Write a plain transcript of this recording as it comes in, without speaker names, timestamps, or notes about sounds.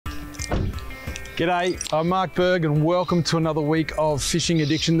G'day, I'm Mark Berg and welcome to another week of Fishing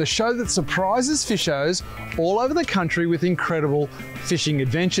Addiction, the show that surprises fishers all over the country with incredible fishing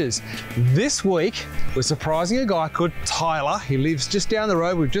adventures. This week, we're surprising a guy called Tyler. He lives just down the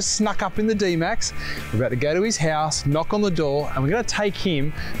road. We've just snuck up in the D-Max. We're about to go to his house, knock on the door, and we're going to take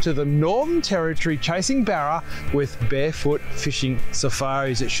him to the Northern Territory chasing barra with barefoot fishing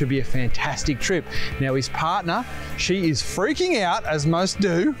safaris. It should be a fantastic trip. Now, his partner, she is freaking out, as most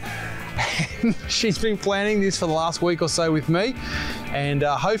do. And she's been planning this for the last week or so with me, and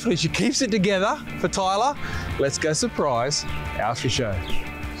hopefully she keeps it together for Tyler. Let's go surprise our fisher. He's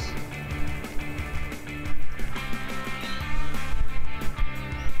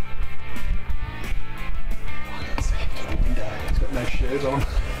got no shirt on.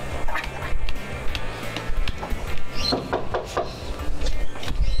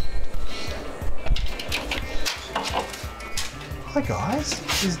 Hi guys,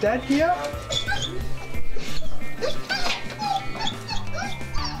 is Dad here?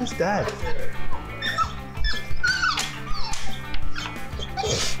 Where's Dad?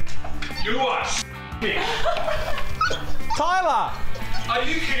 You are me. Tyler! Are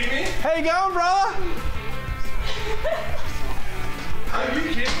you kidding me? How you going, brother? Are you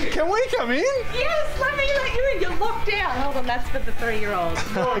kidding me? Can we come in? Yes, let me let you in. You're locked out. Hold on, that's for the 3-year-old.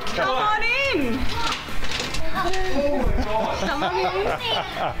 Okay. Come on in. Oh my god. Come on in.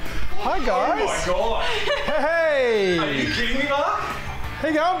 Hi guys. Oh my god. Hey! Are you kidding me, Mark? How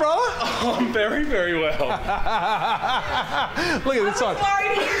you going, brother? Oh, I'm very, very well. Look at this side.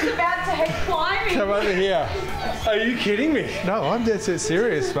 Worried he was about to head climbing. Come over here. Are you kidding me? No, I'm dead set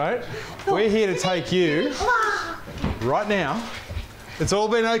serious, mate. We're here to take you right now. It's all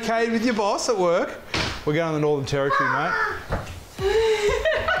been okayed with your boss at work. We're going to the Northern Territory, mate.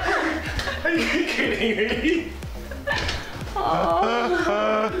 Are you kidding me?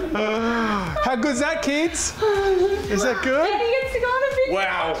 How good's that, kids? Is that good? Daddy gets to go on a big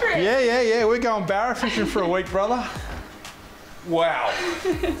Wow. trip. Yeah. We're going barra fishing for a week, brother. Wow.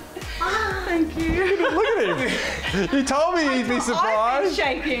 Thank you. Look at him. You told me he'd be I've been surprised.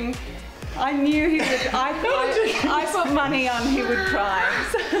 shaking. I knew he would. I put money on he would cry.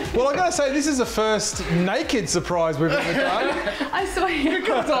 Well, I gotta say, this is the first naked surprise we've ever done. I saw him.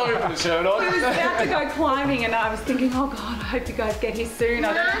 Can't tell me with the shirt He on. was about to go climbing, and I was thinking, oh God, I hope you guys get here soon.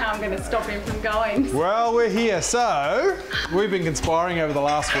 I don't know how I'm going to stop him from going. Well, we're here. So, we've been conspiring over the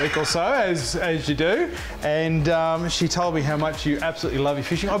last week or so, as you do. And she told me how much you absolutely love your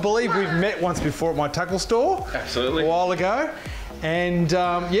fishing. I believe we've met once before at my tackle store. Absolutely. A while ago. And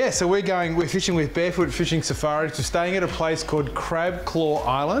yeah, so we're fishing with Barefoot Fishing Safaris. We're staying at a place called Crab Claw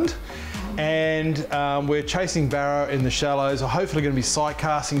Island. And we're chasing barra in the shallows. We're hopefully going to be sight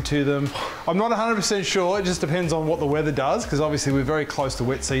casting to them. I'm not 100% sure. It just depends on what the weather does, because obviously we're very close to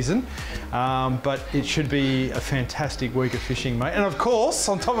wet season. But it should be a fantastic week of fishing, mate. And of course,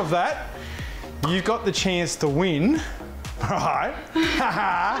 on top of that, you've got the chance to win. Right.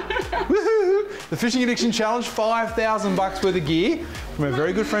 Woohoo! The Fishing Addiction Challenge, $5,000 worth of gear from our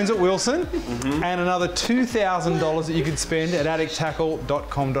very good friends at Wilson, and another $2,000 that you could spend at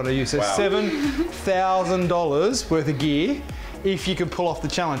addicttackle.com.au. So Wow. $7,000 worth of gear if you can pull off the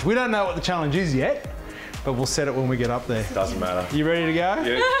challenge. We don't know what the challenge is yet, but we'll set it when we get up there. Doesn't matter. You ready to go?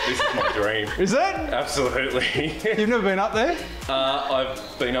 Yeah, this is my dream. Is it? Absolutely. You've never been up there? I've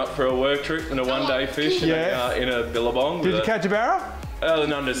been up for a work trip and a one-day fish Yeah. in a billabong. Did you catch a barra?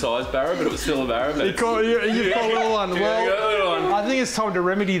 An undersized barra, but it was still a barra. But You caught a little one. Yeah, Well, I got a little one. I think it's time to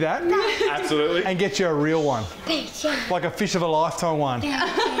remedy that Absolutely. and get you a real one. Like a fish of a lifetime one.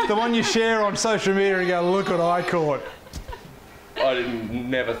 The one you share on social media and go, look what I caught. I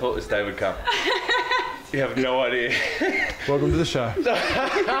never thought this day would come. You have no idea. Welcome to the show.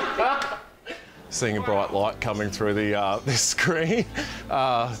 Seeing a bright light coming through the screen,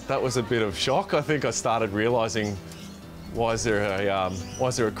 that was a bit of shock. I think I started realising, why is there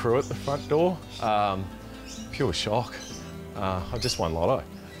a crew at the front door? Pure shock. I just won lotto.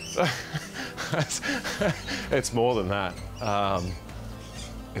 It's more than that.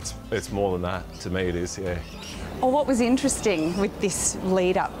 It's more than that. To me, it is. Yeah. Well, what was interesting with this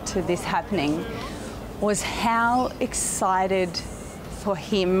lead up to this happening was how excited for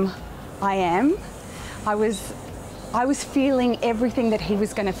him I am. I was feeling everything that he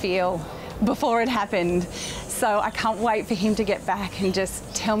was going to feel before it happened. So I can't wait for him to get back and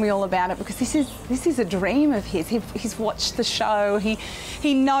just tell me all about it, because this is a dream of his. He's watched the show.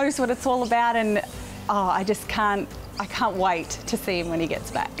 He knows what it's all about, and oh, I can't wait to see him when he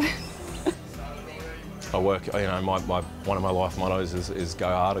gets back. I work, you know, one of my life mottos is go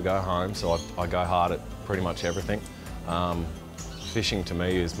hard or go home, so I go hard at pretty much everything. Fishing to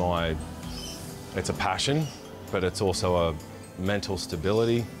me is my it's a passion, but it's also a mental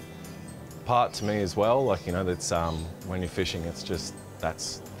stability part to me as well. Like, you know, that's when you're fishing, it's just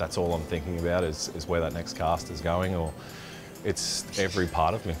that's all I'm thinking about is where that next cast is going, or it's every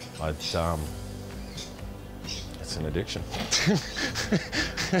part of me. It's an addiction,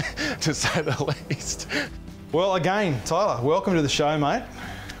 to say the least. Well, again, Tyler, welcome to the show, mate.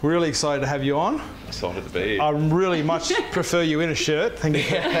 Really excited to have you on. Excited to be here. I really much prefer you in a shirt. Thank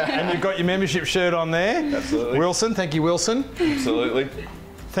you. And you've got your membership shirt on there. Absolutely. Wilson, thank you, Wilson. Absolutely.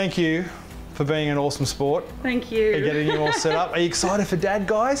 Thank you for being an awesome sport. Thank you. And getting you all set up. Are you excited for Dad,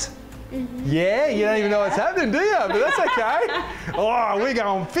 guys? Yeah, you don't even know what's happening, do you? But that's okay. Oh, we're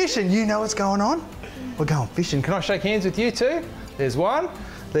going fishing. You know what's going on? We're going fishing. Can I shake hands with you too? There's one.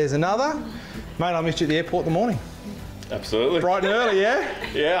 There's another. Mate, I missed you at the airport in the morning. Absolutely. Bright and early, yeah?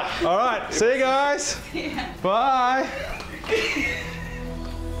 Yeah. All right, see you guys. Yeah. Bye.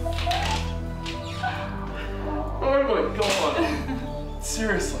 Oh my God.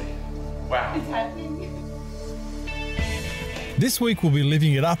 Seriously. Wow. It's happening. This week we'll be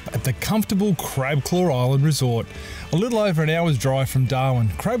living it up at the comfortable Crabclaw Island Resort. A little over an hour's drive from Darwin,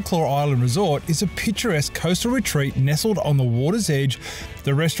 Crabclaw Island Resort is a picturesque coastal retreat nestled on the water's edge.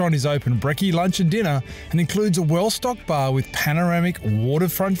 The restaurant is open brekkie, lunch and dinner and includes a well-stocked bar with panoramic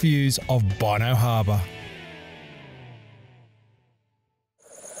waterfront views of Bynoe Harbour.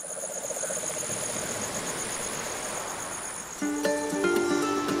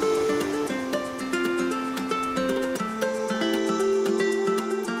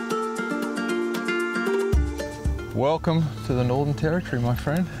 Welcome to the Northern Territory, my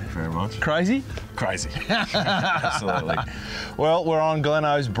friend. Thank you very much. Crazy? Crazy. Absolutely. Well, we're on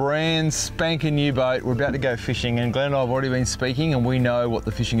Gleno's brand spanking new boat. We're about to go fishing, and Glen and I have already been speaking, and we know what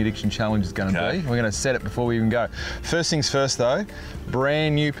the Fishing Addiction Challenge is going to be. We're going to set it before we even go. First things first, though,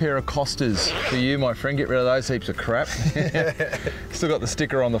 brand new pair of Costas for you, my friend. Get rid of those heaps of crap. Still got the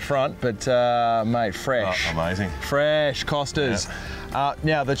sticker on the front, but mate, fresh. Oh, amazing. Fresh Costas. Yep.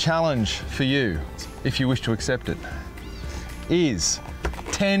 Now, the challenge for you, if you wish to accept it, is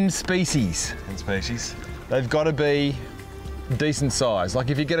 10 species. 10 species. They've got to be decent size. Like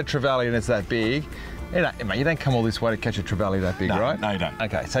if you get a trevally and it's that big, you don't come all this way to catch a trevally that big, No, right? no, you don't.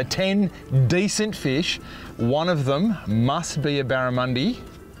 Okay, so 10 decent fish. One of them must be a barramundi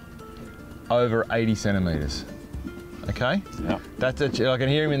over 80 centimetres. Okay? Yep. That's it. I can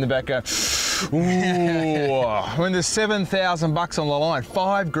hear him in the back go, ooh. When there's 7,000 bucks on the line,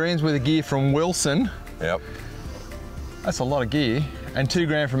 5 grand's worth of gear from Wilson. Yep. That's a lot of gear. And 2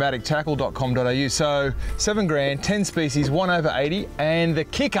 grand from addicttackle.com.au. So 7 grand, 10 species, 1 over 80. And the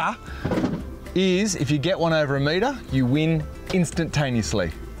kicker is if you get one over a metre, you win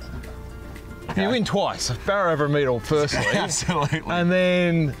instantaneously. Okay. You win twice. A barra over a metre firstly. Absolutely. And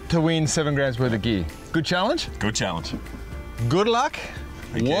then to win 7 grams worth of gear. Good challenge? Good challenge. Good luck.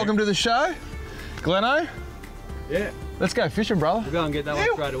 Thank you. Welcome to the show. Gleno? Yeah. Let's go fishing, brother. We'll go and get that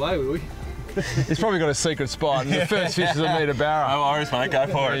one straight away, will we? He's probably got a secret spot. And the first fish is a metre barra. No worries, mate. Go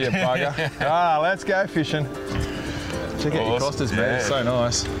for it. You bugger. Let's go fishing. Check out your Costas, man. It's so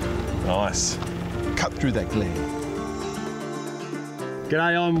nice. Nice. Cut through that glen.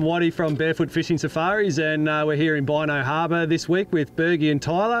 G'day, I'm Waddy from Barefoot Fishing Safaris, and we're here in Bynoe Harbour this week with Bergie and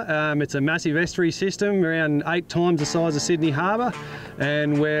Tyler. It's a massive estuary system, around 8 times the size of Sydney Harbour,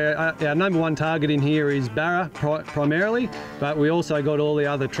 and our number one target in here is barra primarily, but we also got all the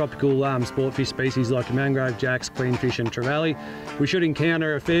other tropical sportfish species like mangrove jacks, queenfish and trevally. We should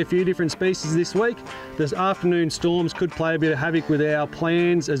encounter a fair few different species this week. The afternoon storms could play a bit of havoc with our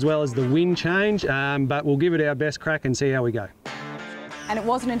plans as well as the wind change, but we'll give it our best crack and see how we go. And it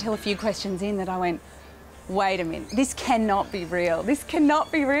wasn't until a few questions in that I went, wait a minute, this cannot be real. This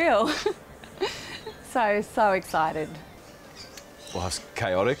cannot be real. So excited. Well, it's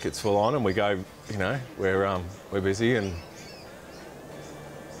chaotic, it's full on, and we go, you know, we're busy and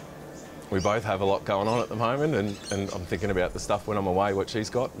we both have a lot going on at the moment, and I'm thinking about the stuff when I'm away, what she's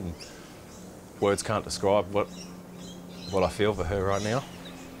got, and words can't describe what I feel for her right now.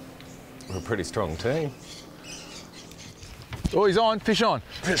 We're a pretty strong team. Oh, he's on, fish on.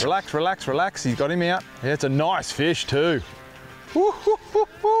 Relax, relax, relax. He's got him out. Yeah, it's a nice fish too.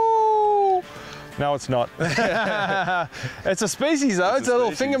 Woo-hoo-hoo-hoo. No, it's not. It's a species though, it's a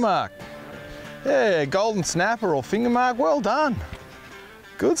little finger mark. Yeah, golden snapper or finger mark, well done.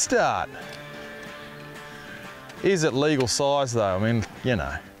 Good start. Is it legal size though? I mean, you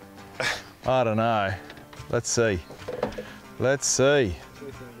know, I don't know. Let's see. Let's see.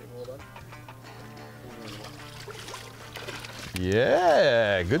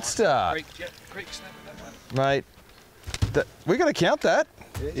 Yeah, good start. Mate, we got to count that.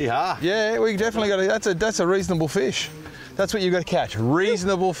 Yeah. Yeah, we definitely got that's a reasonable fish. That's what you've got to catch,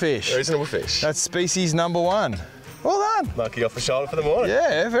 reasonable fish. Reasonable fish. That's species #1. Well done. Lucky off the shoulder for the morning.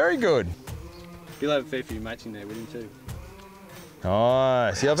 Yeah, very good. You'll have a fair few mates in there with him too.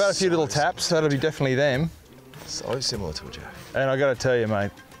 Nice. Yeah, I've had a few little taps, so that'll be definitely them. So similar to a jack. And I got to tell you,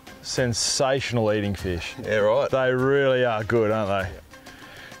 mate, sensational eating fish. Yeah, right. They really are good, aren't they?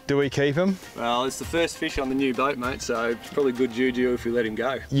 Do we keep them? Well, it's the first fish on the new boat, mate, so it's probably good juju if we let him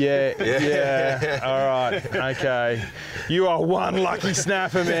go. Yeah. All right, okay. You are one lucky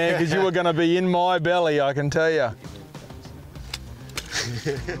snapper, man, because you are going to be in my belly, I can tell you.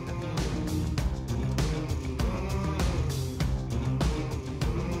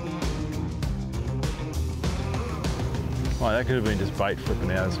 Well, that could have been just bait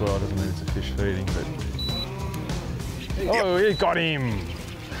flipping out as well. Doesn't mean it's a fish feeding, but... Oh, he got him!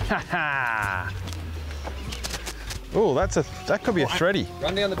 Oh, that could be a thready.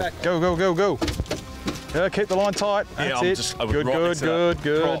 Run down the back. Go, go, go, go. Yeah, keep the line tight. That's it. Good, good, good,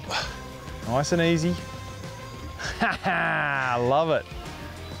 good. Nice and easy. Love it.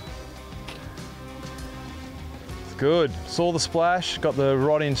 It's good. Saw the splash, got the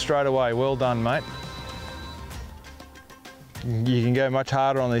rod in straight away. Well done, mate. You can go much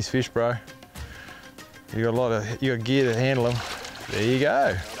harder on these fish, bro. You got gear to handle them. There you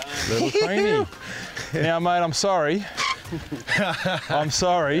go. Little creamy. Now, mate, I'm sorry. I'm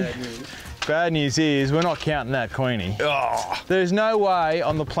sorry. Bad news is we're not counting that queenie. Oh. There's no way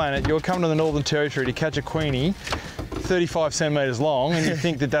on the planet you're coming to the Northern Territory to catch a queenie 35 centimetres long and you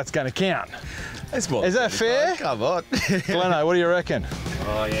think that that's going to count. That's more Is that fair? Come on. Gleno, what do you reckon?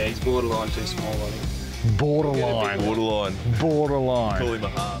 Oh yeah, he's borderline too small, I think. Borderline. Borderline. Borderline. Call him a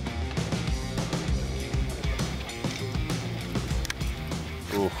heart.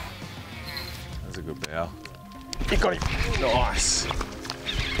 Ooh. That's a good bow. You got him. Nice.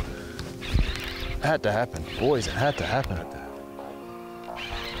 Had to happen. Boys, it had to happen.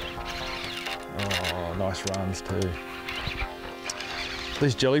 Oh, nice runs too.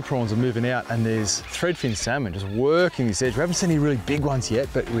 These jelly prawns are moving out and there's threadfin salmon just working this edge. We haven't seen any really big ones yet,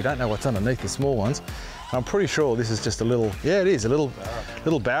 but we don't know what's underneath the small ones. And I'm pretty sure this is just a little, yeah, it is, a little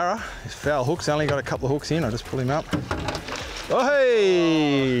barra. It's foul hooks, only got a couple of hooks in. I'll just pull him up. Oh,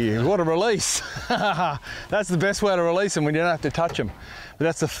 hey, what a release. That's the best way to release them when you don't have to touch them. But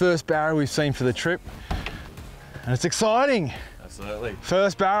that's the first barra we've seen for the trip. And it's exciting. Absolutely.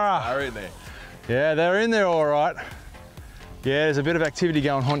 First barra. Barra in there. Yeah, they're in there all right. Yeah, there's a bit of activity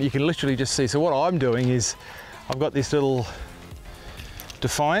going on. You can literally just see. So what I'm doing is I've got this little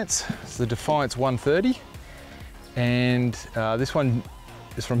Defiance. It's the Defiance 130. And this one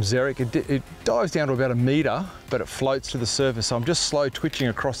is from Zerek. It dives down to about 1 metre, but it floats to the surface. So I'm just slow twitching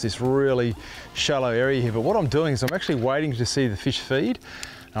across this really shallow area here. But what I'm doing is I'm actually waiting to see the fish feed.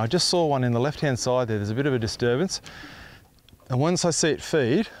 And I just saw one in the left-hand side there. There's a bit of a disturbance. And once I see it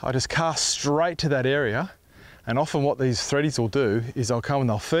feed, I just cast straight to that area. And often what these threadies will do is they'll come and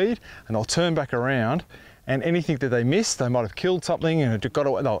they'll feed and they'll turn back around, and anything that they missed, they might have killed something and it got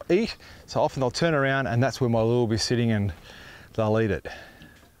away, they'll eat. So often they'll turn around and that's where my lure will be sitting and they'll eat it.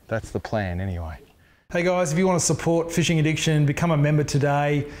 That's the plan anyway. Hey guys, if you want to support Fishing Addiction, become a member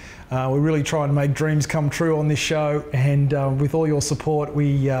today. We're really trying to make dreams come true on this show, and with all your support,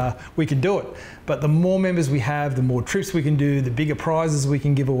 we can do it. But the more members we have, the more trips we can do, the bigger prizes we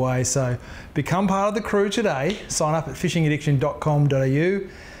can give away. So become part of the crew today. Sign up at fishingaddiction.com.au,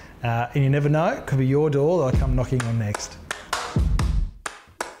 and you never know, it could be your door that I come knocking on next.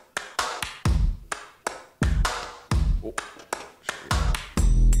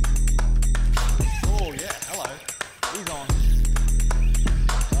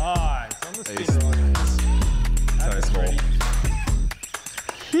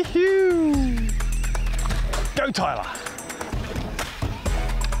 Go Tyler!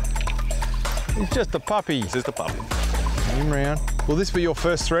 He's just a puppy. He's just a puppy. Bring him round. Will this be your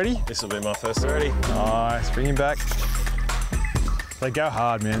first thready? This will be my first thready. Nice, bring him back. They go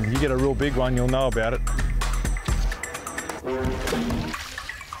hard, man. You get a real big one, you'll know about it.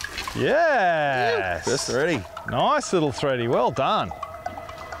 Yes! First thready. Nice little thready, well done.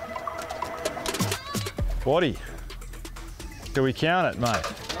 Waddy, do we count it, mate?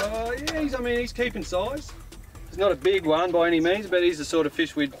 Yeah, he's keeping size. He's not a big one by any means, but he's the sort of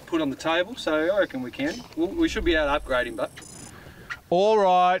fish we'd put on the table, so I reckon we can. We should be able to upgrade him, but. All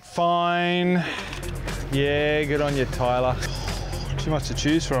right, fine. Yeah, good on you, Tyler. Too much to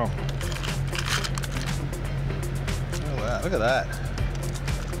choose from. Oh wow, look at that.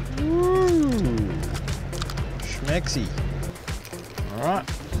 Woo! Schmexy. All right.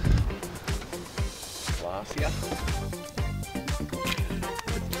 Glass here.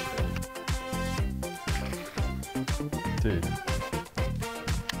 Dude.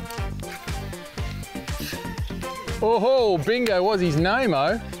 Oh, bingo was his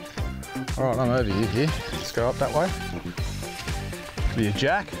name-o. All right, I'm over here. Let's go up that way. Be a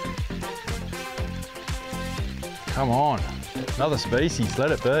jack. Come on. Another species,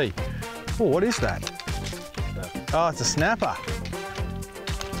 let it be. Oh, what is that? Oh, it's a snapper.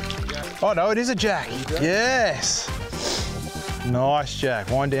 Oh no, it is a jack. Yes. Nice jack.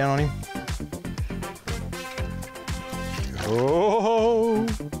 Wind down on him. Oh.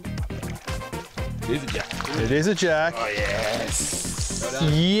 It is a jack. It is a jack. Oh, yes.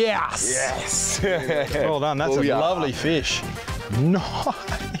 Yes. Yes. Well done. That's Oh, a yeah. lovely fish.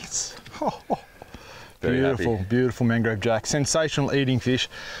 Nice. Oh. Very Beautiful, happy. beautiful mangrove jack. Sensational eating fish,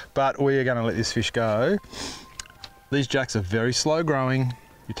 but we are going to let this fish go. These jacks are very slow growing.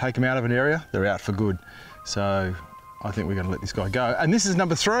 You take them out of an area, they're out for good. So I think we're going to let this guy go. And this is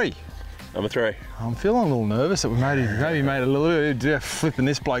number 3. Number 3. I'm feeling a little nervous that we maybe made a little flipping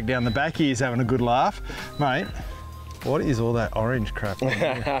this bloke down the back here is having a good laugh. Mate, what is all that orange crap?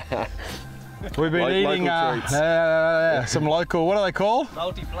 We've been eating local treats. some local, what are they called?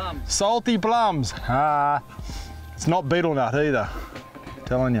 Salty plums. Salty plums. It's not beetle nut either, I'm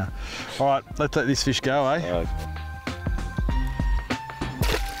telling you. All right, let's let this fish go, eh?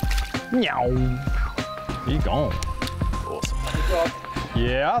 Meow. He gone. Awesome.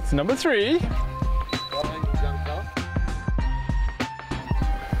 Yeah, it's number 3.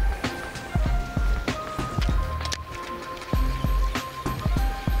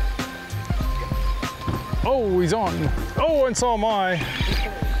 Oh, he's on. Oh, and so am I.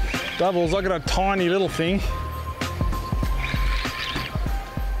 Doubles, I got a tiny little thing.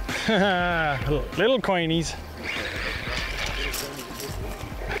 Little queenies.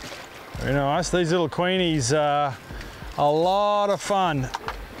 Very nice. These little queenies are a lot of fun.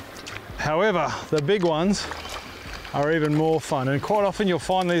 However, the big ones are even more fun. And quite often you'll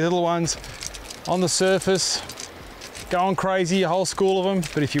find these little ones on the surface going crazy, a whole school of them.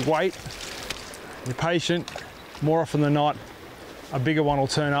 But if you wait, you're patient, more often than not, a bigger one will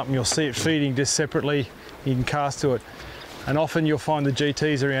turn up and you'll see it feeding just separately. You can cast to it. And often you'll find the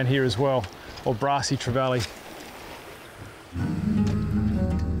GTs around here as well, or brassy trevally.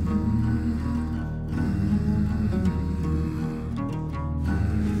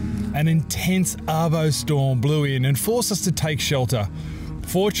 An intense arvo storm blew in and forced us to take shelter.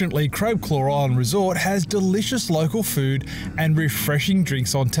 Fortunately, Crab Claw Island Resort has delicious local food and refreshing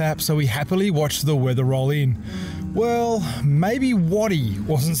drinks on tap, so we happily watched the weather roll in. Well, maybe Waddy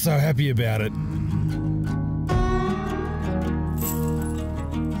wasn't so happy about it.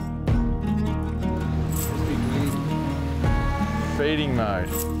 Feeding mode.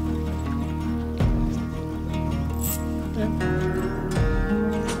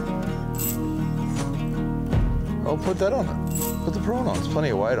 I'll put that on it. Put the prawn on. There's plenty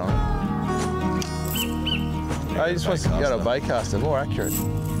of weight on it. Oh, you're supposed to go to a bait caster, more accurate.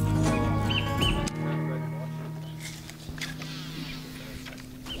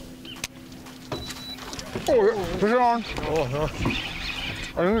 Oh, yeah, put it on. Oh, no.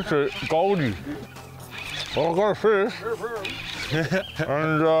 I think it's a goldie. Well, I got a fish.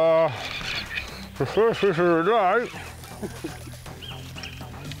 And the first fish of the day.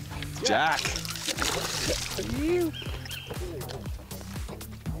 Jack.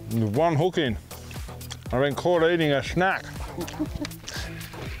 With one hook in. I've been caught eating a snack.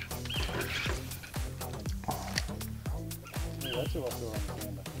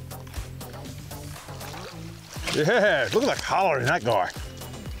 Yeah, look at the colour in that guy.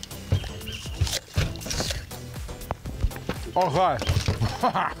 Okay.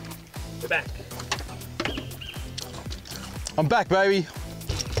 We're back. I'm back, baby.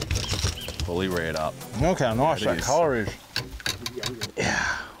 Fully reared up. Look how nice There it that is. colour is.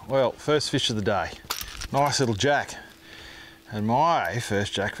 Yeah, well, first fish of the day. Nice little jack. And my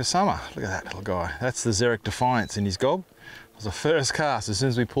first jack for summer. Look at that little guy. That's the Xeric Defiance in his gob. It was the first cast as soon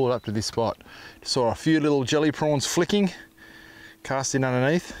as we pulled up to this spot. Saw a few little jelly prawns flicking, cast in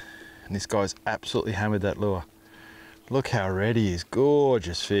underneath, and this guy's absolutely hammered that lure. Look how red he is,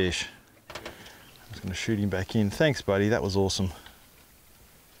 gorgeous fish. I'm just gonna shoot him back in. Thanks, buddy, that was awesome.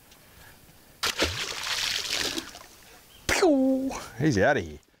 Pew! He's out of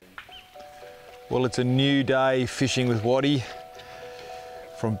here. Well, it's a new day fishing with Waddy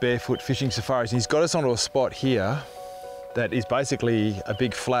from Barefoot Fishing Safaris. He's got us onto a spot here that is basically a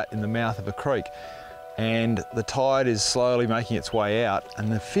big flat in the mouth of a creek. And the tide is slowly making its way out and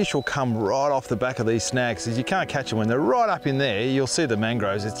the fish will come right off the back of these snags. You can't catch them when they're right up in there. You'll see the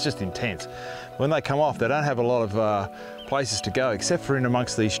mangroves, it's just intense. When they come off, they don't have a lot of places to go except for in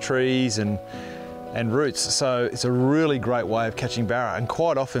amongst these trees and and roots. So it's a really great way of catching barra. And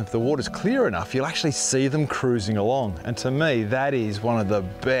quite often, if the water's clear enough, you'll actually see them cruising along. And to me, that is one of the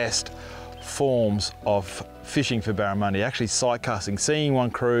best forms of fishing for barramundi. Actually sight casting, seeing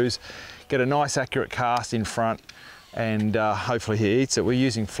one cruise, get a nice accurate cast in front, and hopefully he eats it. We're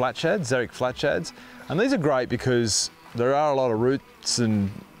using flat shads, Xeric flat shads. And these are great because there are a lot of roots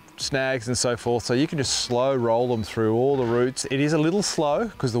and snags and so forth, so you can just slow roll them through all the roots. It is a little slow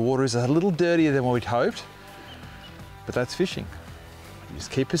because the water is a little dirtier than what we'd hoped, but that's fishing. You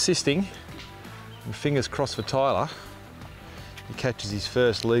just keep persisting, and fingers crossed for Tyler, he catches his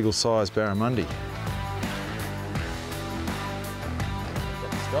first legal sized barramundi.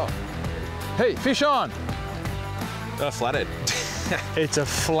 Stop. Hey, fish on! Flathead. It's a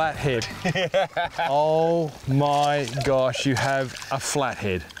flathead. Oh my gosh, you have a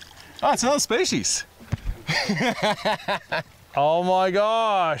flathead. Oh, it's another species. Oh my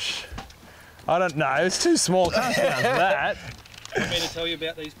gosh. I don't know, it's too small, can't count that. Want me to tell you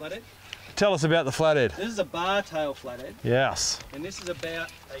about these flatheads? Tell us about the flathead. This is a bar tail flathead, Yes. and this is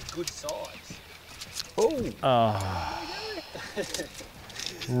about a good size. Oh.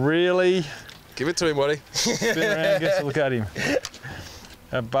 Really? Give it to him, buddy. Spin around, get to look at him.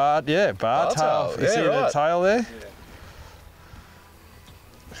 A bar, yeah, bar tail. You see the tail there? Yeah.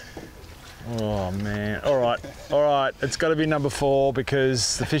 Oh man, all right, it's got to be number 4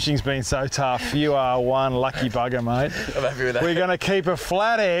 because the fishing's been so tough. You are one lucky bugger, mate. I'm happy with that. We're going to keep a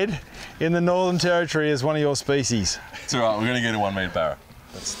flathead in the Northern Territory as one of your species. It's all right, we're going to get a 1 metre barra.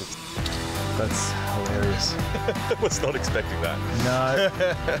 That's hilarious. I was not expecting that. No,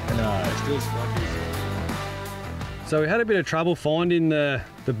 no. So we had a bit of trouble finding the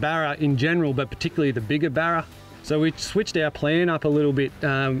barra in general, but particularly the bigger barra. So we switched our plan up a little bit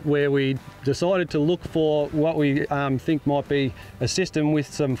where we decided to look for what we think might be a system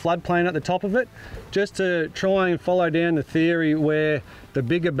with some floodplain at the top of it, just to try and follow down the theory where the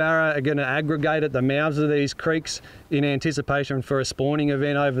bigger barra are going to aggregate at the mouths of these creeks in anticipation for a spawning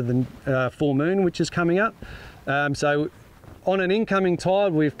event over the full moon, which is coming up. So on an incoming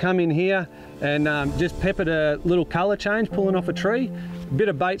tide, we've come in here and just peppered a little colour change, pulling off a tree. A bit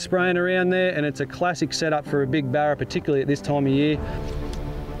of bait spraying around there, and it's a classic setup for a big barra, particularly at this time of year.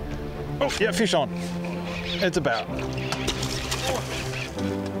 Oh, yeah, fish on. It's about.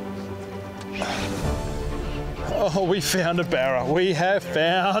 Oh, we found a barra. We have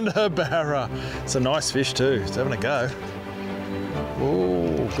found a barra. It's a nice fish too. It's having a go.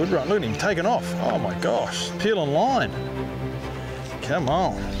 Oh, good run. Look at him taking off. Oh my gosh, peeling line. Come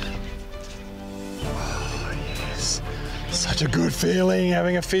on. Oh, yes. Such a good feeling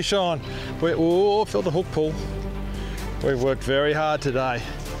having a fish on. Oh, felt the hook pull. We've worked very hard today.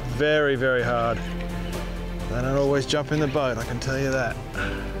 Very, very hard. They don't always jump in the boat, I can tell you that.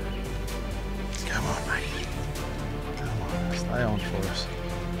 Come on, mate. Come on, stay on for us.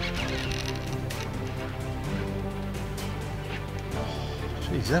 Oh, geez,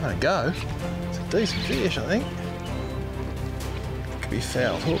 he's having a go. It's a decent fish, I think. Could be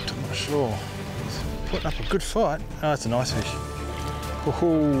foul hooked, I'm not sure. He's putting up a good fight. Oh, it's a nice fish.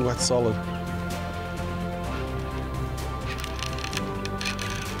 Oh, that's solid.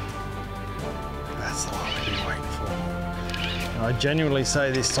 That's the one we've been waiting for. And I genuinely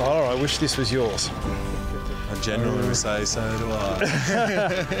say this, Tyler, I wish this was yours. I genuinely say so do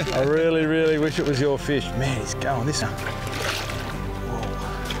I. I really, really wish it was your fish. Man, he's going this one.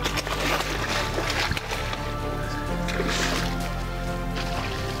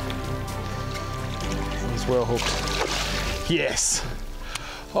 He's well hooked. Yes.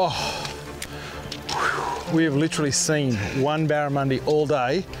 Oh, we have literally seen one barramundi all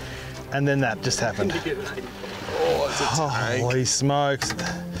day, and then that just happened. Oh, it's a tank. Holy smokes.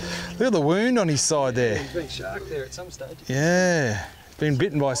 Look at the wound on his side there. He's been sharked there at some stage. Yeah, been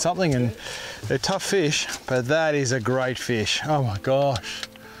bitten by something, and they're tough fish, but that is a great fish. Oh my gosh.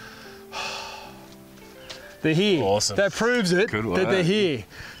 They're here. Awesome. That proves it, Good that work. they're here.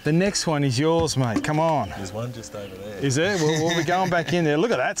 The next one is yours, mate. Come on. There's one just over there. Is there? We'll be going back in there.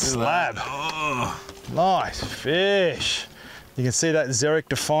 Look at that slab. Oh. Nice fish. You can see that Xeric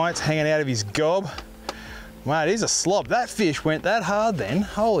Defiance hanging out of his gob. Mate, he's a slob. That fish went that hard then.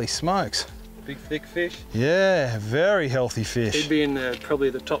 Holy smokes. Big, thick fish. Yeah, very healthy He'd fish. be in probably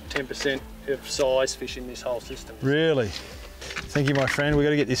the top 10% of size fish in this whole system. Really. Thank you, my friend. We've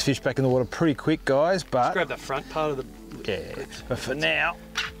got to get this fish back in the water pretty quick, guys, but... Grab the front part of the... Yeah, but for now,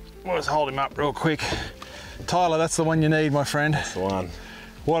 we'll just hold him up real quick. Tyler, that's the one you need, my friend. That's the one.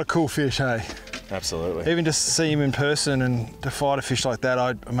 What a cool fish, hey? Absolutely. Even just to see him in person and to fight a fish like that,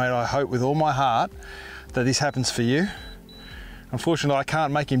 I hope with all my heart that this happens for you. Unfortunately, I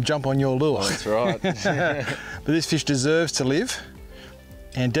can't make him jump on your lure. That's right. But this fish deserves to live,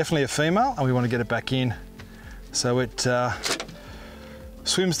 and definitely a female, and we want to get it back in so it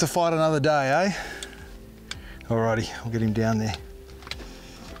swims to fight another day, eh? Alrighty, I'll get him down there.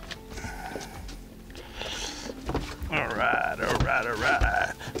 Alright.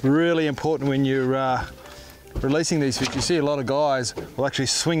 Really important when you're releasing these fish. You see a lot of guys will actually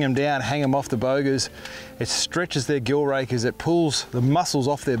swing them down, hang them off the bogers. It stretches their gill rakers, it pulls the muscles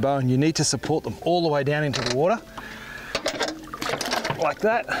off their bone. You need to support them all the way down into the water. Like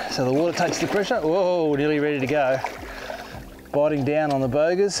that, so the water takes the pressure. Whoa, nearly ready to go. Biting down on the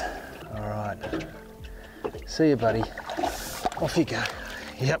bogers. All right, see you, buddy. Off you go.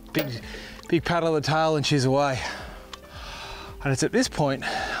 Yep, big paddle of the tail and she's away. And it's at this point,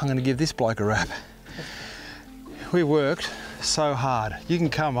 I'm gonna give this bloke a wrap. We worked so hard. You can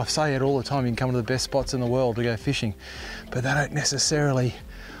come, I say it all the time, you can come to the best spots in the world to go fishing, but they don't necessarily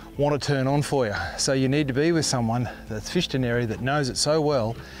want to turn on for you. So you need to be with someone that's fished an area that knows it so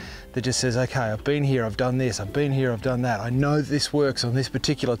well, that just says, okay, I've been here, I've done this, I've been here, I've done that. I know this works on this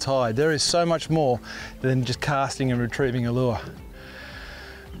particular tide. There is so much more than just casting and retrieving a lure.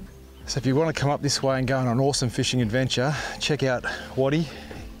 So if you want to come up this way and go on an awesome fishing adventure, check out Waddy.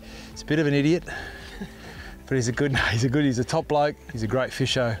 He's a bit of an idiot, but he's a top bloke, he's a great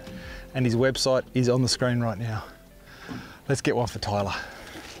fisho, and his website is on the screen right now. Let's get one for Tyler.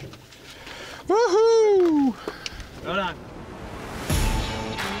 Woohoo! Well done.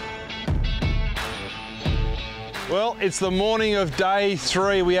 Well, it's the morning of day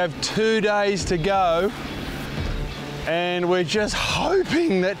 3. We have 2 days to go, and we're just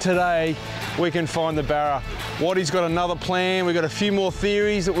hoping that today we can find the barra. Waddy's got another plan. We've got a few more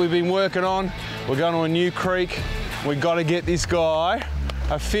theories that we've been working on. We're going to a new creek. We've got to get this guy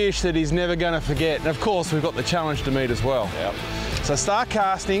a fish that he's never going to forget. And of course, we've got the challenge to meet as well. Yep. So start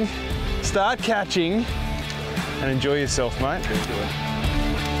casting, start catching, and enjoy yourself, mate.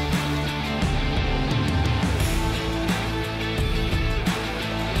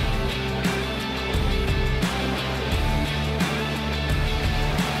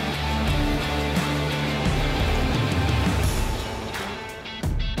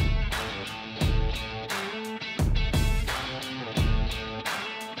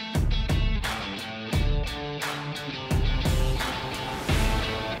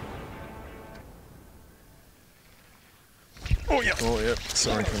 Oh, yep.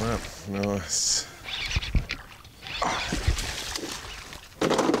 Sorry, come up. Nice.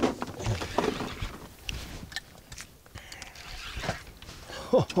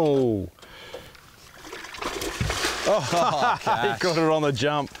 Oh, he got it on the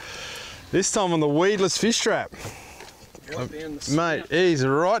jump. This time on the weedless fish trap. Mate, he's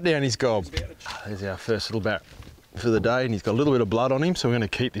right down his gob. There's our first little bat for the day, and he's got a little bit of blood on him, so we're going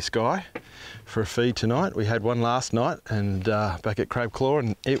to keep this guy for a feed tonight. We had one last night and back at Crab Claw,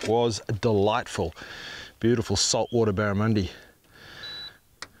 and it was delightful. Beautiful saltwater barramundi.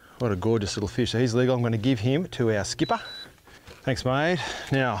 What a gorgeous little fish. So he's legal. I'm going to give him to our skipper. Thanks, mate.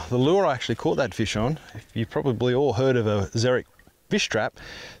 Now, the lure I actually caught that fish on, you've probably all heard of a Xeric fish trap.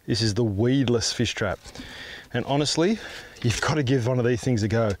 This is the weedless fish trap. And honestly, you've got to give one of these things a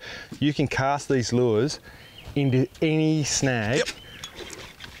go. You can cast these lures into any snag. Yep.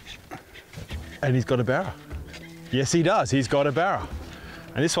 And he's got a barra. Yes, he does. He's got a barra.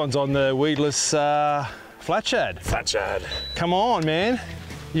 And this one's on the weedless flat shad. Flat shad. Come on, man.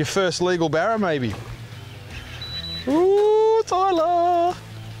 Your first legal barra, maybe. Ooh, Tyler.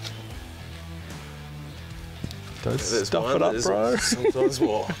 Don't stuff it up, bro. Sometimes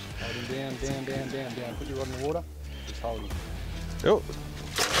more. Hold him down. Put your rod in the water. Just hold him. Oh.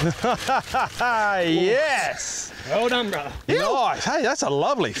 Yes. Well done, brother. Nice. Hey, that's a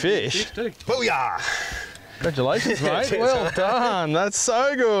lovely fish. Booyah! Congratulations, mate. Well done. That's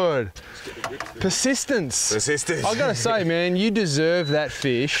so good. Persistence. I've got to say, man, you deserve that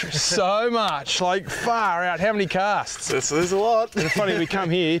fish so much. Like, far out. How many casts? There's a lot. It's funny, we come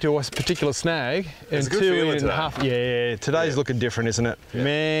here to a particular snag, It's and a good feeling 2.5 today. half. Yeah, today's looking different, isn't it? Yeah.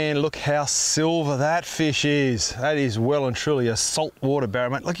 Man, look how silver that fish is. That is well and truly a saltwater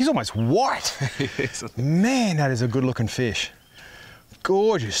barramundi. Like, he's almost white. Man, that is a good looking fish.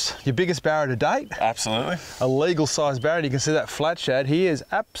 Gorgeous. Your biggest barra to date? Absolutely. A legal sized barra. You can see that flat shad. He has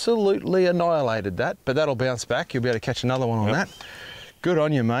absolutely annihilated that, but that'll bounce back. You'll be able to catch another one on that. Good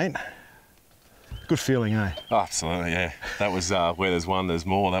on you, mate. Good feeling, eh? Absolutely, yeah. That was where there's one, there's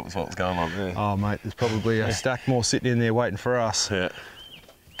more. That was what was going on there. Oh, mate, there's probably a stack more sitting in there waiting for us. Yeah.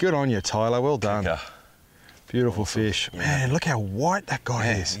 Good on you, Tyler. Well done. Kicker. Beautiful fish. Man, look how white that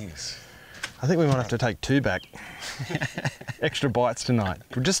guy is. Yes. I think we might have to take 2 back. Extra bites tonight.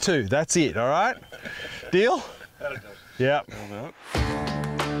 Just 2, that's it, all right? Deal? Yeah.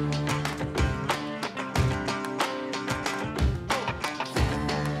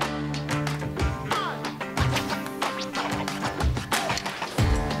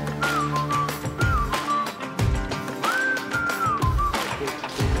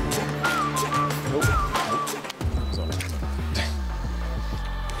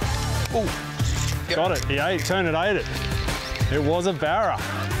 Got it, he turned it, ate it. It was a barra.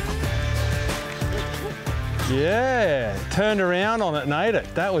 Yeah, turned around on it and ate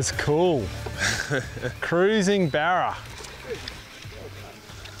it. That was cool. Cruising barra.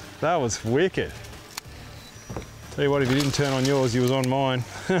 That was wicked. Tell you what, if you didn't turn on yours, you was on mine.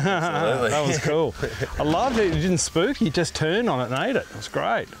 That was cool. I loved it, it didn't spook, he just turned on it and ate it. It was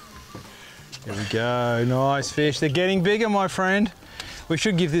great. There we go, nice fish. They're getting bigger, my friend. We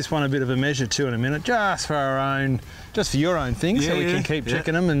should give this one a bit of a measure too in a minute, just for our own, just for your own thing, so we can keep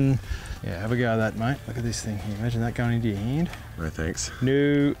checking them and have a go at that, mate. Look at this thing here. Imagine that going into your hand. No thanks.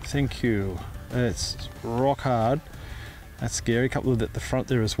 No, thank you. It's rock hard. That's scary. A couple of at the front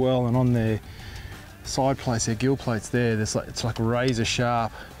there as well, and on their side plates, their gill plates there, there's like it's like razor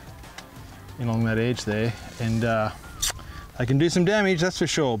sharp along that edge there, and they can do some damage. That's for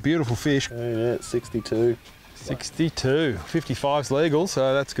sure. Beautiful fish. Yeah, 62. 62, 55's legal,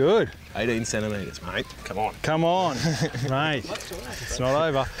 so that's good. 18 centimetres, mate. Come on. Come on, mate. It's not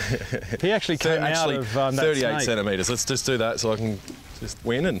over. He actually came out of that 38 snake. centimetres. Let's just do that so I can just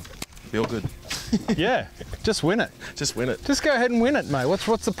win and feel good. Yeah, just win it. Just win it. Just go ahead and win it, mate.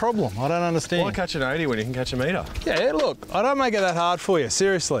 What's the problem? I don't understand. Why catch an 80 when you can catch a metre? Yeah, look, I don't make it that hard for you,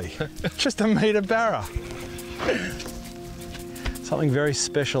 seriously. Just a metre barra. Something very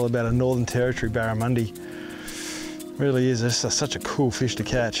special about a Northern Territory barramundi. Really is. It's such a cool fish to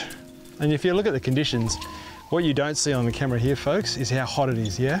catch. And if you look at the conditions, what you don't see on the camera here, folks, is how hot it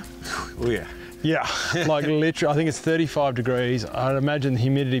is, yeah? Oh yeah. Yeah, like literally, I think it's 35 degrees. I'd imagine the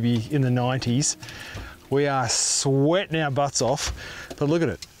humidity be in the 90s. We are sweating our butts off, but look at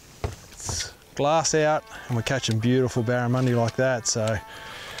it. It's glass out and we're catching beautiful barramundi like that, so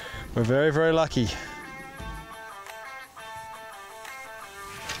we're very, very lucky.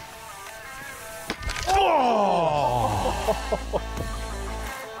 Oh!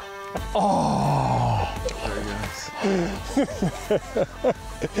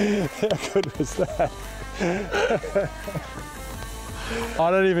 How good was that?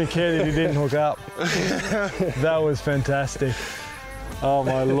 I don't even care that he didn't hook up. That was fantastic. Oh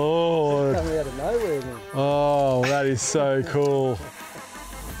my lord. Coming out of nowhere, man. Oh, that is so cool.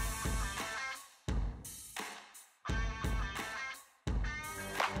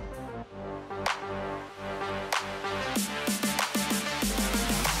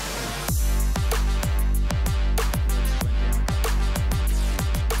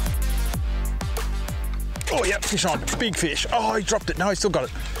 Oh yeah, fish on, big fish. Oh, he dropped it. No, he still got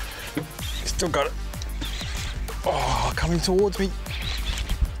it. He still got it. Oh, coming towards me.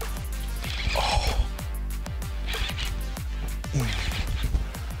 Oh.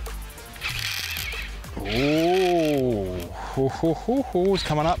 Oh, it's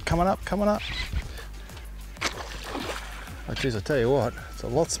coming up, coming up, coming up. Oh, geez, I tell you what, it's a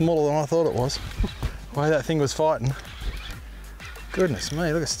lot smaller than I thought it was. The way that thing was fighting. Goodness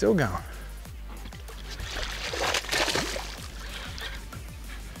me, look, it's still going.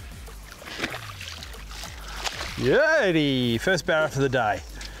 Yay! First barra for the day.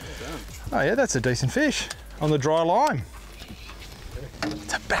 Oh yeah, that's a decent fish on the dry lime.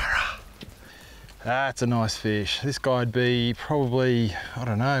 It's a barra. That's a nice fish. This guy'd be probably, I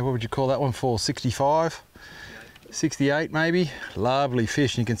don't know, what would you call that one for? 65? 68 maybe? Lovely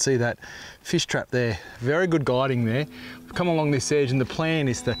fish, and you can see that fish trap there. Very good guiding there. We've come along this edge and the plan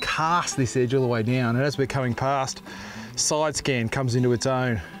is to cast this edge all the way down, and as we're coming past, side scan comes into its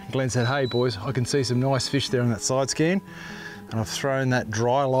own. Glenn said, hey boys, I can see some nice fish there on that side scan, and I've thrown that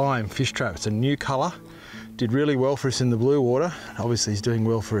dry lime fish trap. It's a new colour, did really well for us in the blue water. Obviously he's doing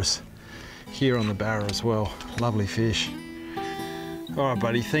well for us here on the barra as well. Lovely fish. All right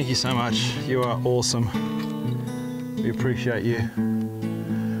buddy, thank you so much. You are awesome. We appreciate you.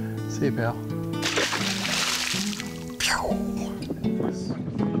 See you, pal.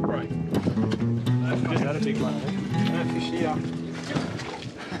 Just had a big one. No fish here.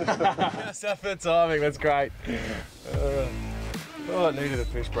 Stuff for timing, that's great. Oh, it needed a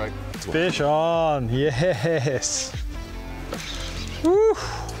fish break. Fish on, yes. Woo.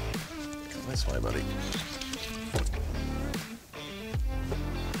 Come this way, buddy.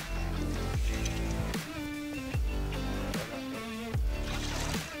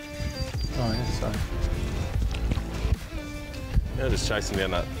 Oh just chasing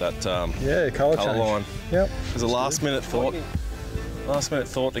down that colour colour line. Yep. It was a last minute thought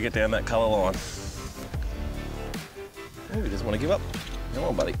to get down that colour line. Oh, he doesn't want to give up. Come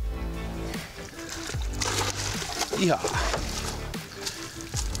on, buddy. Yeah.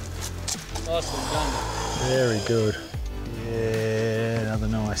 Nicely done. Very good. Yeah, another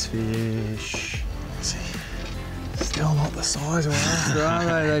nice fish. Still not the size we're after, are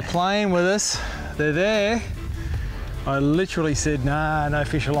they? They're playing with us. They're there. I literally said, nah, no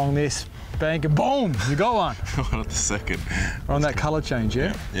fish along this bank, and boom, you got one. Not the second. We're on that colour change,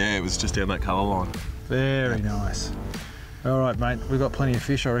 yeah? Yeah, it was just down that colour line. Very nice. All right, mate, we've got plenty of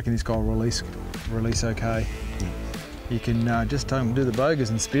fish. I reckon this guy will release okay. You can just do the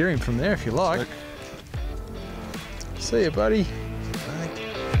bogas and spear him from there if you like. See you, buddy.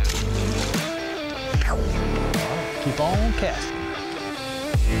 Keep on casting.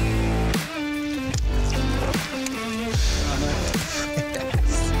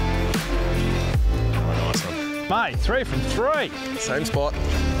 Nice one. Mate, 3 from 3. Same spot.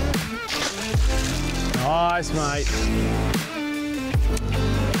 Nice, mate.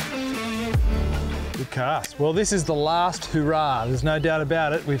 Good cast. Well, this is the last hurrah. There's no doubt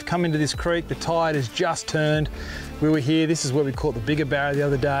about it. We've come into this creek. The tide has just turned. We were here. This is where we caught the bigger barra the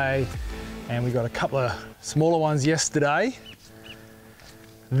other day. And we got a couple of smaller ones yesterday.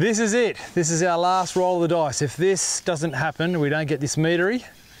 This is it. This is our last roll of the dice. If this doesn't happen, we don't get this meatery,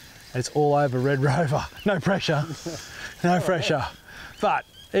 it's all over Red Rover. No pressure, no pressure. But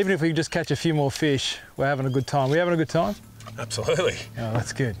even if we just catch a few more fish, we're having a good time. We having a good time? Absolutely. Oh,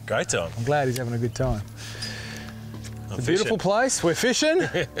 that's good. Great time. I'm glad he's having a good time. It's a beautiful place. We're fishing.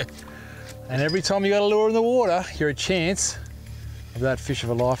 And every time you got a lure in the water, you're a chance of that fish of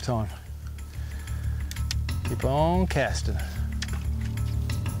a lifetime. Keep on casting.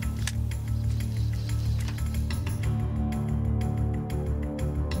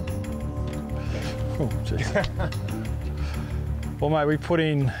 Oh, jeez. Well, mate, we put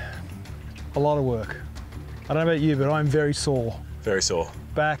in a lot of work. I don't know about you, but I'm very sore. Very sore.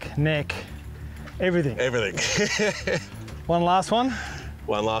 Back, neck, everything. Everything. One last one.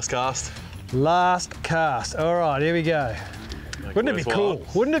 One last cast. Last cast. All right, here we go. Wouldn't it be cool?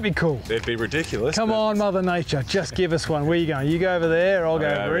 Wouldn't it be cool? It'd be ridiculous. Come on, Mother Nature, just give us one. Where are you going? You go over there, I'll go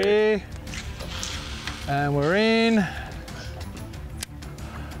over here. And we're in.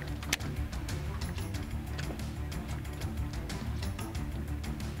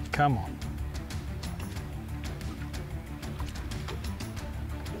 Come on.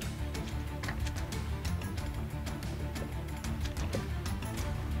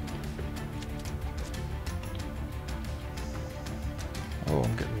 Oh,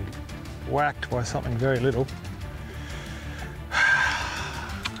 I'm getting whacked by something very little.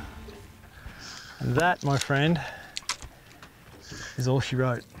 And that, my friend, is all she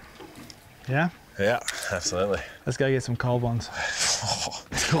wrote. Yeah? Yeah, absolutely. Let's go get some cold ones.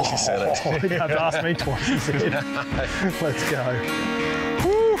 You said it. You don't have to ask me twice, you said. Let's go.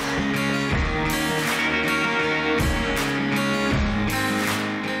 Woo.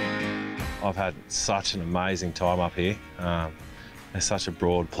 I've had such an amazing time up here. It's such a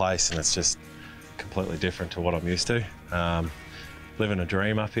broad place and it's just completely different to what I'm used to. Living a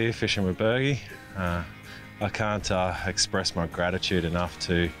dream up here, fishing with Bergie. I can't express my gratitude enough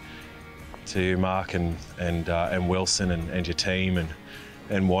to Mark and Wilson and your team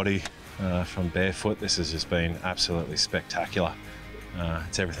and Waddy from Barefoot. This has just been absolutely spectacular.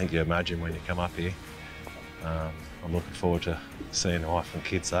 It's everything you imagine when you come up here. I'm looking forward to seeing the wife and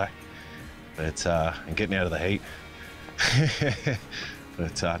kids though, but and getting out of the heat.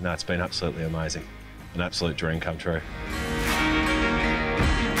 But no, it's been absolutely amazing. An absolute dream come true.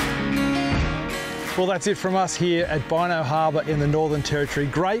 Well, that's it from us here at Bynoe Harbour in the Northern Territory.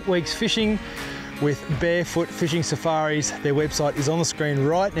 Great week's fishing with Barefoot Fishing Safaris. Their website is on the screen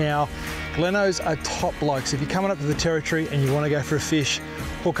right now. Gleno's are top blokes. If you're coming up to the Territory and you want to go for a fish,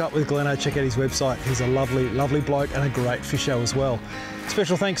 hook up with Gleno, check out his website. He's a lovely, lovely bloke and a great fisher as well.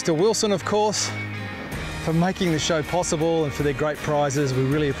 Special thanks to Wilson, of course, for making the show possible and for their great prizes. We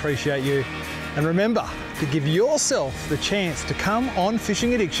really appreciate you. And remember, to give yourself the chance to come on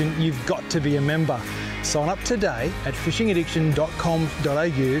Fishing Addiction, you've got to be a member. Sign up today at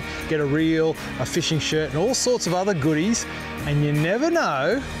fishingaddiction.com.au, get a reel, a fishing shirt and all sorts of other goodies. And you never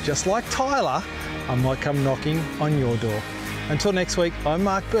know, just like Tyler, I might come knocking on your door. Until next week, I'm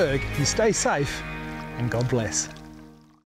Mark Berg. You stay safe and God bless.